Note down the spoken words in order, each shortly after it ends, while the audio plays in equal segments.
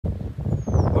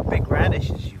big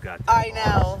radishes you got there. I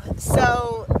know.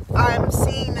 So I'm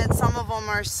seeing that some of them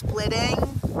are splitting.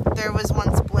 There was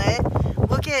one split.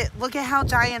 Look at how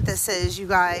giant this is, you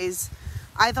guys.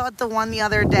 I thought the one the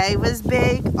other day was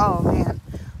big. Oh man.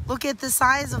 Look at the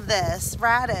size of this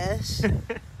radish.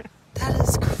 That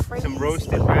is crazy. Some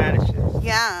roasted radishes.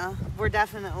 Yeah,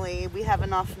 we have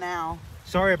enough now.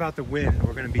 Sorry about the wind.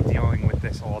 We're going to be dealing with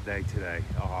this all day today.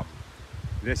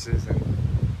 This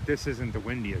isn't the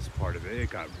windiest part of it. It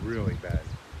got really bad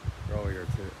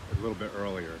a little bit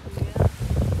earlier. Yeah.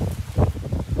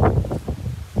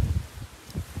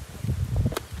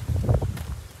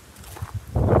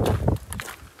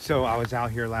 So I was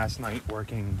out here last night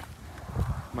working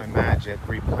my magic,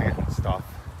 replanting stuff.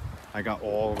 I got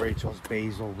all Rachel's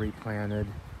basil replanted.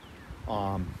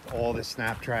 All the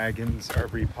snapdragons are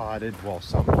repotted. Well,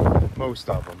 most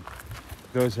of them.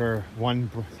 Those are one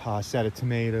set of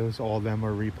tomatoes. All of them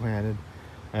are replanted.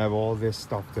 I have all this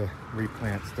stuff to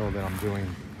replant still that I'm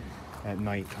doing at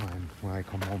nighttime when I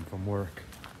come home from work.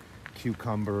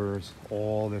 Cucumbers,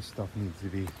 all this stuff needs to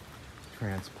be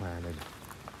transplanted.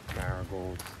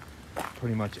 Marigolds,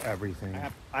 pretty much everything.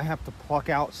 I have to pluck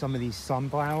out some of these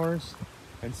sunflowers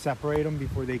and separate them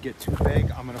before they get too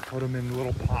big. I'm gonna put them in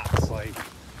little pots like.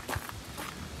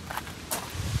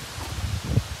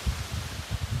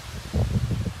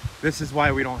 This is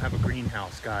why we don't have a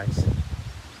greenhouse, guys.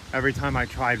 Every time I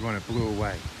tried one, it blew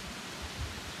away.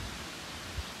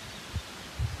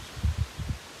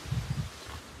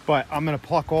 But I'm gonna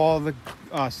pluck all the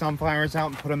sunflowers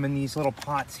out and put them in these little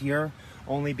pots here,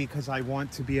 only because I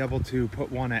want to be able to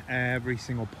put one at every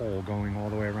single pole going all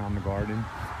the way around the garden.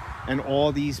 And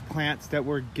all these plants that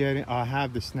we're getting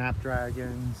have the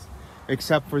snapdragons,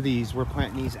 except for these. We're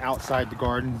planting these outside the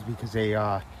gardens because they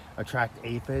attract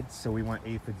aphids, so we want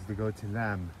aphids to go to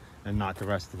them and not the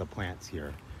rest of the plants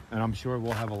here. And I'm sure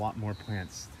we'll have a lot more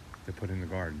plants to put in the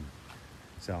garden.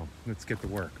 So let's get to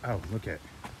work. Oh, look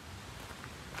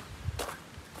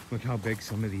how big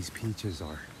some of these peaches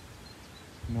are.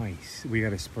 Nice. We got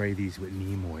to spray these with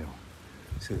neem oil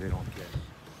so they don't get.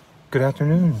 Good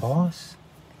afternoon, boss.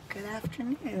 Good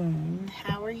afternoon.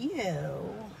 How are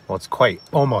you? Well, it's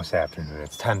almost afternoon.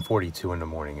 It's 10:42 in the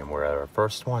morning, and we're at our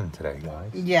first one today,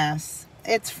 guys. Yes,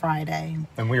 it's Friday.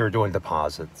 And we are doing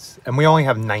deposits. And we only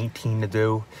have 19 to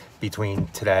do between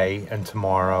today and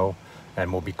tomorrow,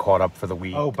 and we'll be caught up for the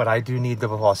week. Oh, but I do need the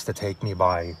boss to take me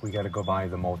by. We got to go by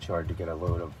the mulch yard to get a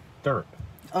load of dirt.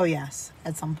 Oh, yes,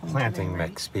 at some point. Planting today,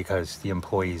 mix, because the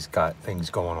employees got things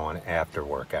going on after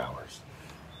work hours.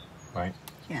 Right?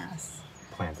 Yes.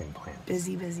 Planting plants.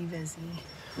 Busy.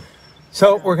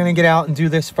 So we're going to get out and do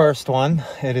this first one.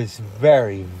 It is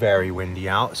very, very windy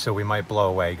out, so we might blow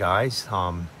away, guys.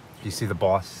 You see the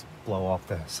boss blow off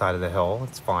the side of the hill.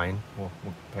 It's fine. We'll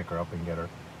pick her up and get her,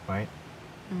 right?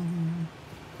 Mm-hmm.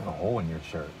 Got a hole in your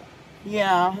shirt.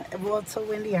 Yeah, well, it's so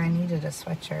windy. I needed a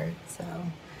sweatshirt, so.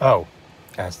 Oh,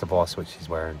 ask the boss what she's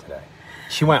wearing today.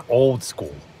 She went old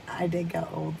school. I did go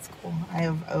old school. I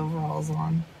have overalls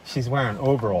on. She's wearing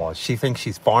overalls. She thinks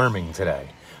she's farming today.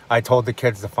 I told the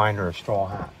kids to find her a straw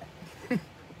hat.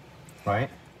 Right?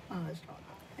 Oh,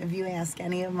 if you ask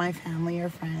any of my family or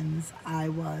friends, I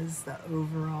was the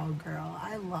overall girl.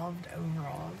 I loved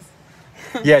overalls.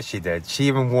 Yeah, she did. She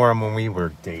even wore them when we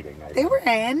were dating. They were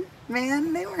in,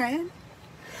 man. They were in.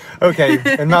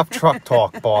 Okay, enough truck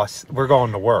talk, boss. We're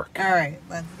going to work. All right,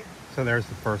 let's go. So there's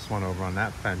the first one over on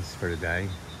that fence for today.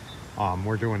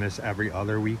 We're doing this every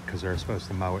other week because they're supposed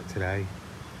to mow it today.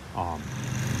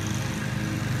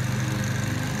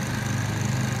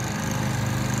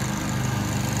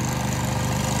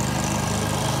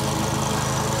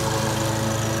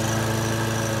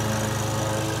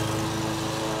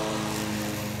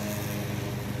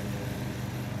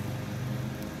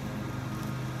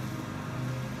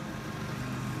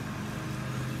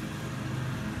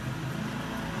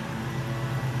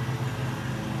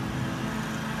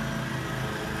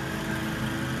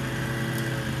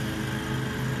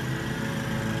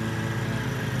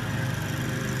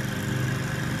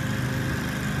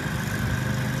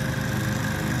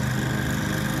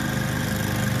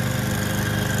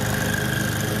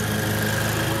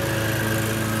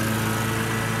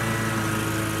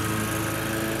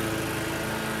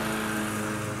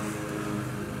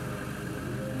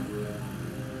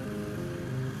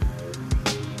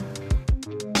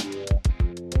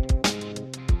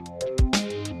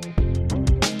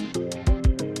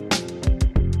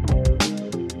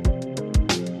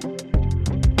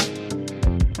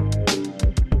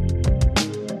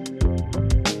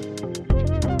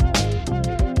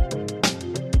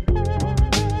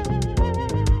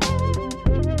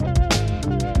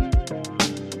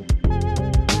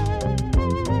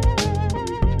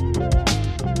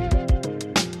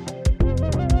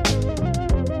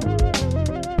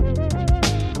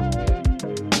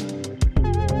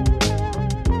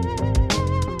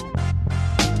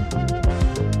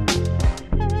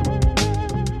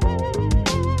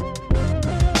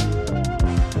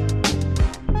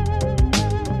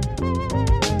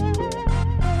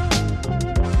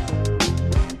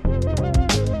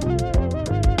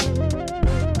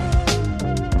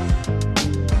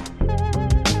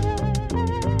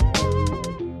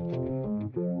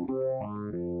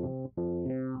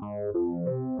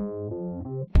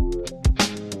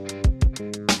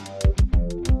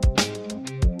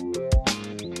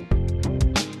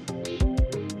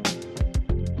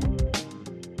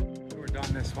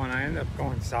 this one. I ended up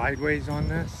going sideways on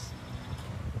this,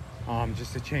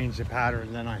 just to change the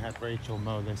pattern. Then I had Rachel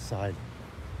mow this side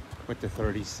with the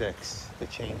 36 to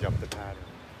change up the pattern.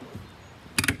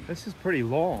 This is pretty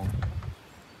long.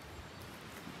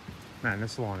 Man,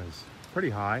 this lawn is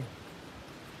pretty high.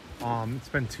 It's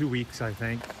been 2 weeks, I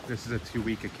think. This is a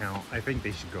 2-week account. I think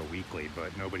they should go weekly,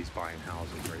 but nobody's buying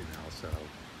houses right now, so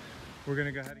we're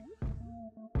gonna go ahead and...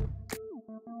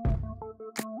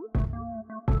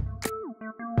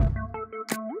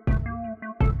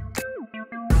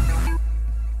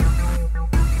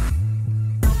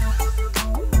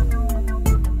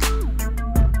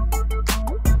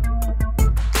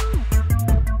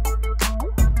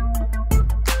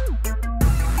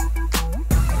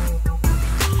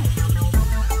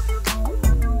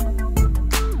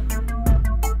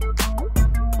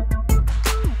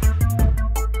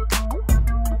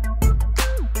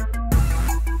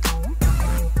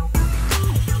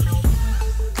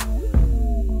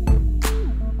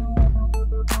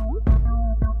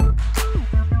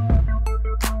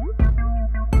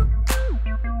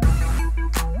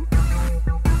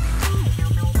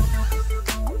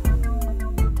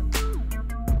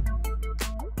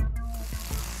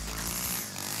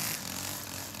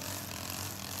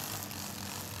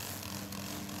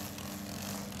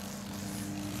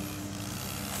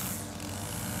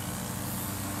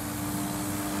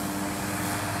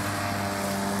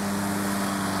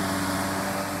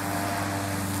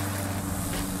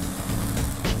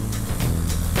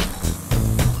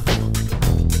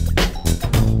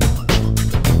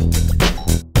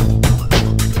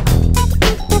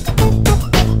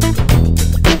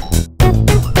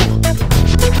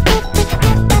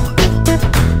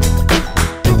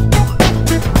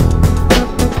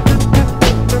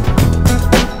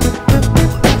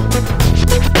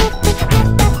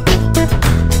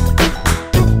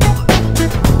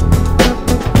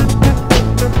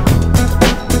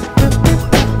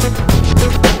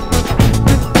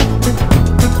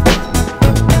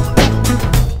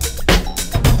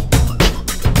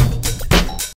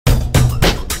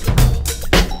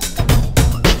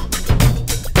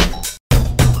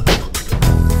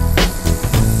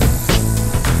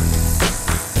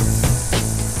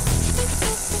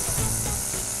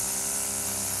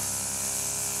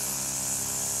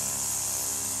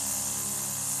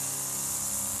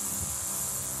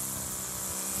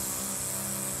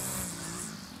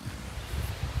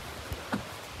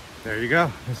 There you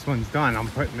go. This one's done. I'm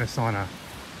putting this on a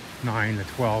 9 to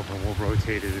 12 and we'll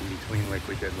rotate it in between like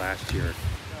we did last year.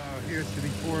 So here's the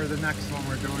before. The next one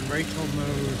we're doing. Rachel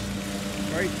mows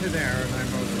right to there and I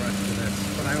mow the rest of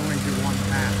this, but I only do one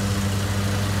pass.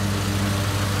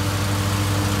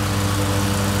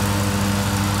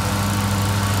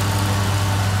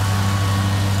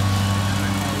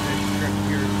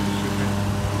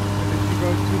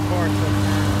 Too far, so turn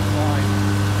and slide.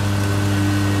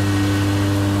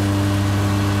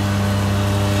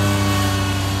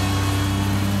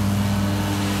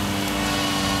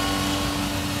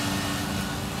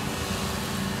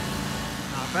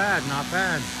 Not bad, not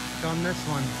bad. Done this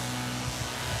one.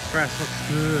 Grass looks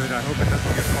good. I hope it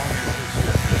doesn't get fungus this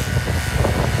year.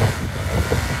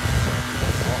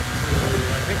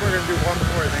 I think we're gonna do one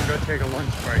more, then go take a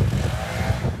lunch break.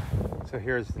 So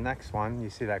here's the next one. You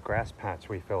see that grass patch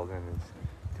we filled in is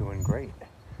doing great.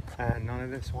 And none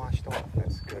of this washed off.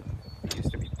 That's good. There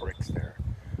used to be bricks there.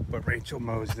 But Rachel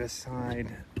mows this side.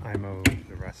 I mow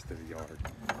the rest of the yard.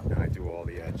 And I do all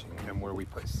the edging. And where we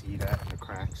put seed at in the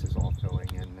cracks is all filling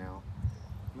in now.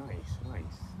 Nice,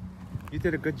 nice. You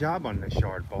did a good job on this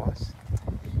yard, boss.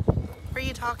 Are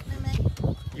you talking to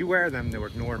me? You wear them to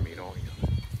ignore me, don't you?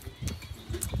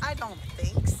 I don't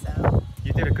think so.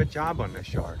 You did a good job on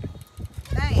this yard.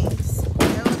 Thanks.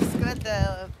 It looks good.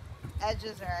 The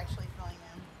edges are actually filling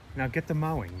in. Now get the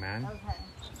mowing, man. Okay.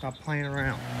 Stop playing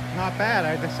around. Not bad.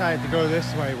 I decided to go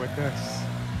this way with this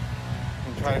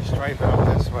and try to stripe it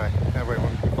up this way. That way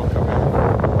when people come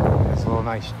in, there's little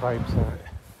nice stripes on it.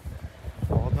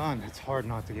 All done. It's hard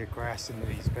not to get grass into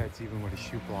these beds even with a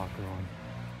shoe blocker on.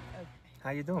 Okay. How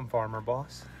you doing, farmer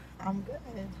boss? I'm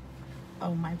good.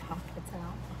 Oh, my pocket's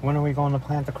out. When are we going to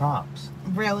plant the crops?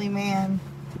 Really, man?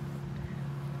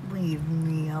 Leave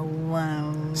me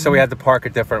alone. So we had to park a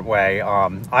different way.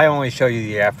 I only show you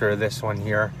the after of this one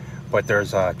here, but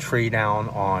there's a tree down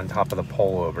on top of the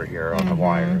pole over here on the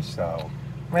wires. So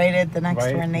right at the next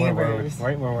door neighbors.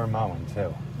 Right where we're mowing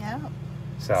too. Yeah.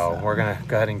 So we're gonna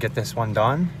go ahead and get this one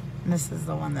done. And this is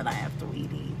the one that I have to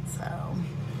weed eat, so.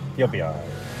 You'll be all right.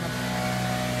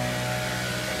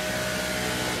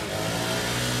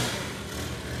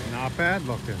 Not bad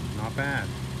looking, not bad.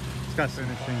 It's got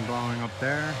finishing blowing up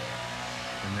there.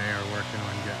 and they are working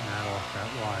on getting that off that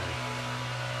wire.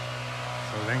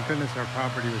 So thank goodness our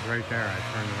property was right there. I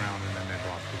turned around and then they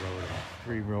blocked the road off.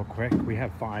 3 real quick. We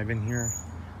have 5 in here,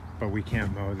 but we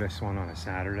can't mow this one on a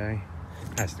Saturday.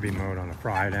 It has to be mowed on a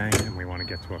Friday, and we want to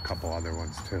get to a couple other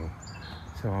ones too.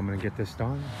 So I'm gonna get this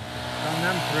done. Done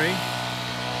them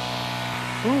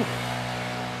 3. Ooh,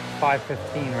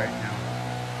 5:15 right now.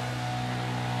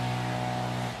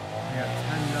 We got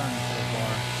 10 done so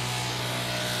far.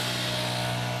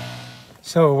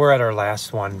 So we're at our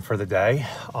last one for the day.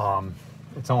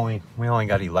 We only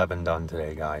got 11 done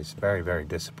today, guys. Very, very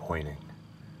disappointing.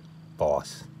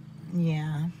 Boss.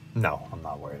 Yeah. No, I'm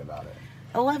not worried about it.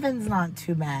 11's not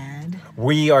too bad.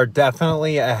 We are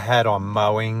definitely ahead on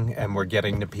mowing, and we're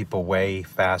getting to people way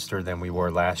faster than we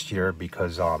were last year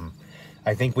because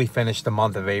I think we finished the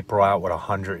month of April out with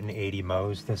 180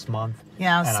 mows this month.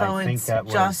 Yeah, and so I think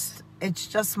it's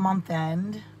just month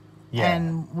end. Yeah.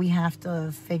 And we have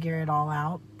to figure it all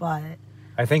out, but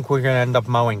I think we're going to end up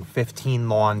mowing 15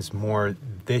 lawns more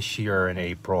this year in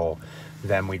April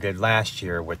than we did last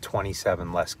year with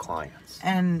 27 less clients.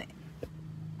 And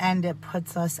it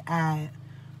puts us at,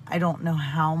 I don't know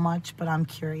how much, but I'm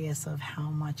curious of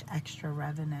how much extra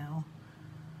revenue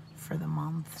for the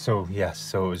month. So yes,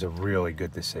 so it was a really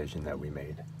good decision that we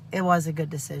made. It was a good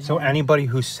decision. So anybody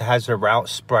who has their route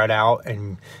spread out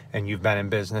and you've been in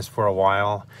business for a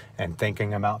while and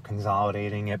thinking about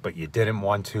consolidating it, but you didn't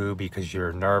want to because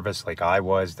you're nervous like I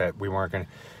was that we weren't going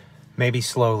to, maybe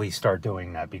slowly start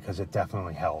doing that because it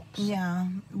definitely helps. Yeah,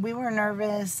 we were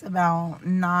nervous about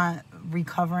not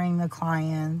recovering the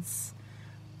clients.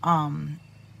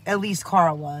 At least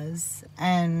Carl was.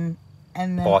 And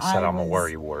then Boss said I'm a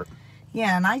worrywart.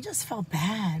 Yeah, and I just felt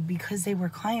bad because they were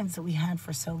clients that we had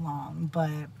for so long,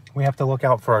 but we have to look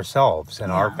out for ourselves and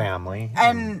our family.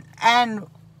 And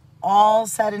all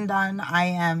said and done, I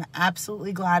am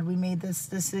absolutely glad we made this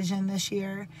decision this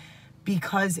year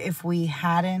because if we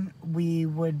hadn't, we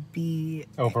would be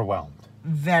overwhelmed.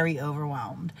 Very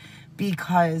overwhelmed.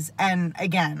 Because, and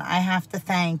again, I have to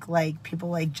thank like people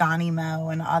like Johnny Mo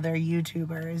and other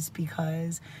YouTubers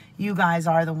because you guys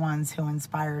are the ones who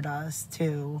inspired us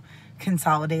to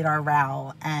consolidate our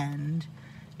route and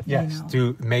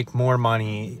to make more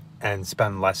money and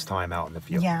spend less time out in the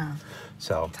field. Yeah.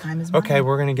 So time is money. Okay,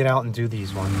 we're gonna get out and do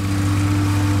these ones.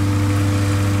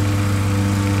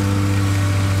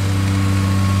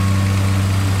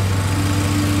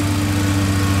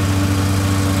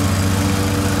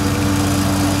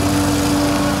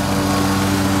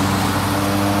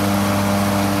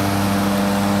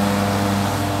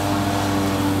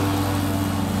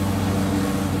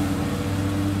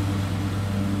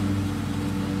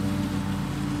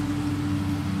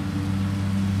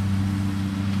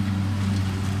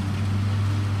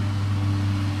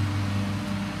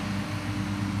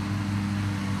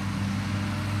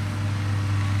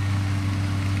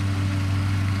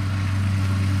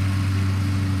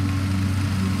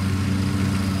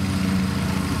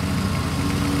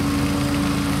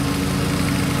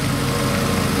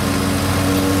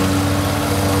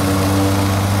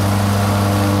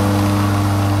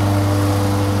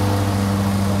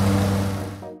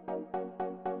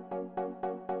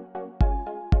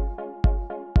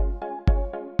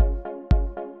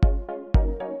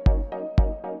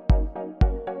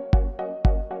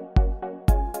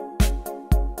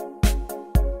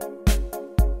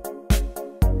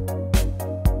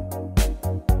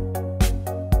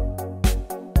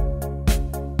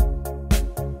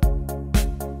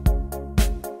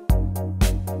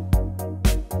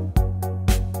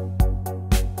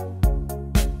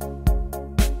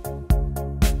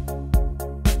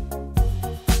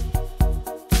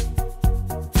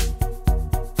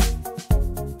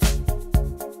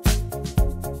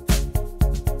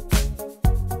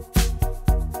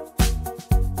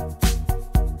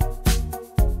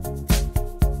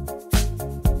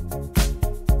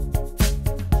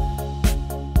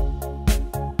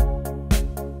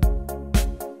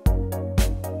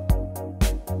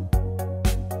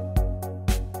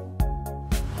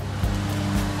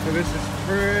 So this is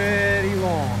pretty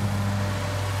long.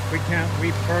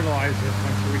 We fertilize this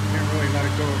one, so we can't really let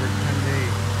it go over 10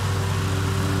 days.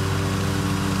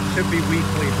 Should be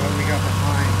weekly, but we got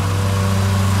behind.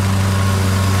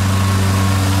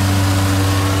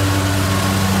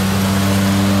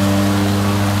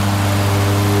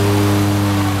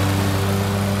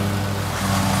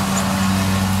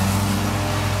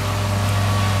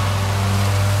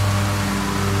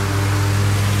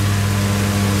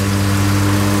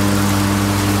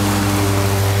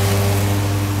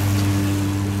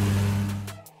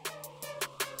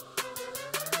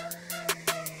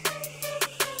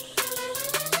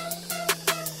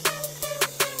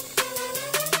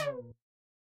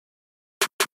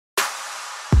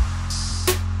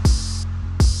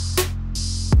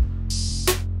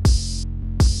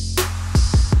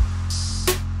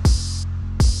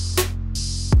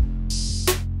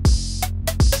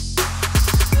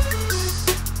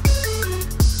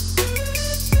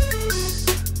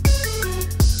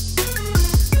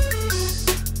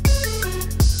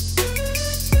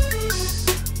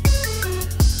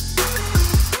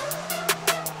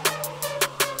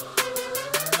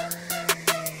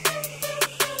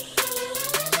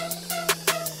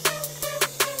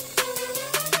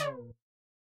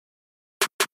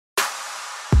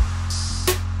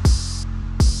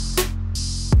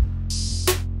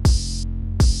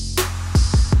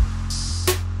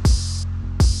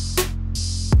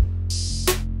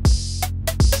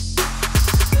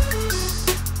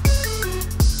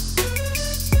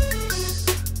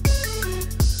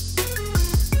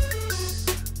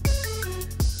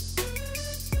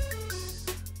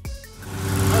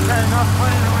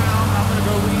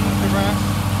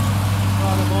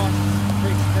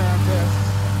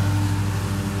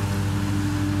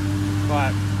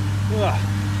 Ugh.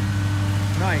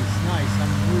 Nice, nice.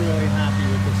 I'm really happy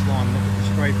with this lawn. Look at the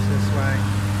stripes this way.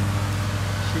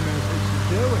 She knows what she's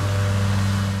doing.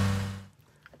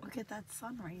 Look at that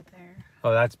sun right there.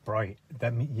 Oh, that's bright.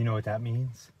 You know what that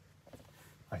means?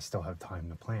 I still have time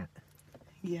to plant.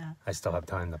 Yeah, I still have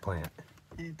time to plant.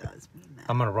 it does mean that.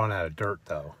 I'm gonna run out of dirt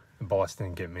though. The boss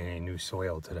didn't get me any new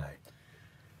soil today.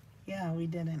 Yeah, we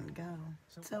didn't go.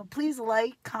 So please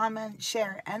like, comment,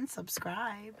 share, and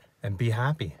subscribe. And be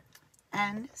happy.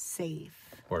 And safe.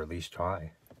 Or at least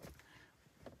try.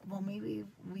 Well, maybe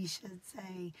we should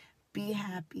say be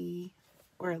happy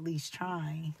or at least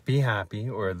try. Be happy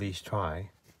or at least try.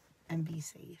 And be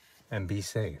safe. And be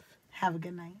safe. Have a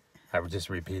good night. I just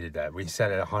repeated that. We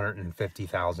said it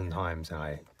 150,000 times and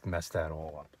I messed that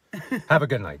all up. Have a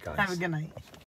good night, guys. Have a good night.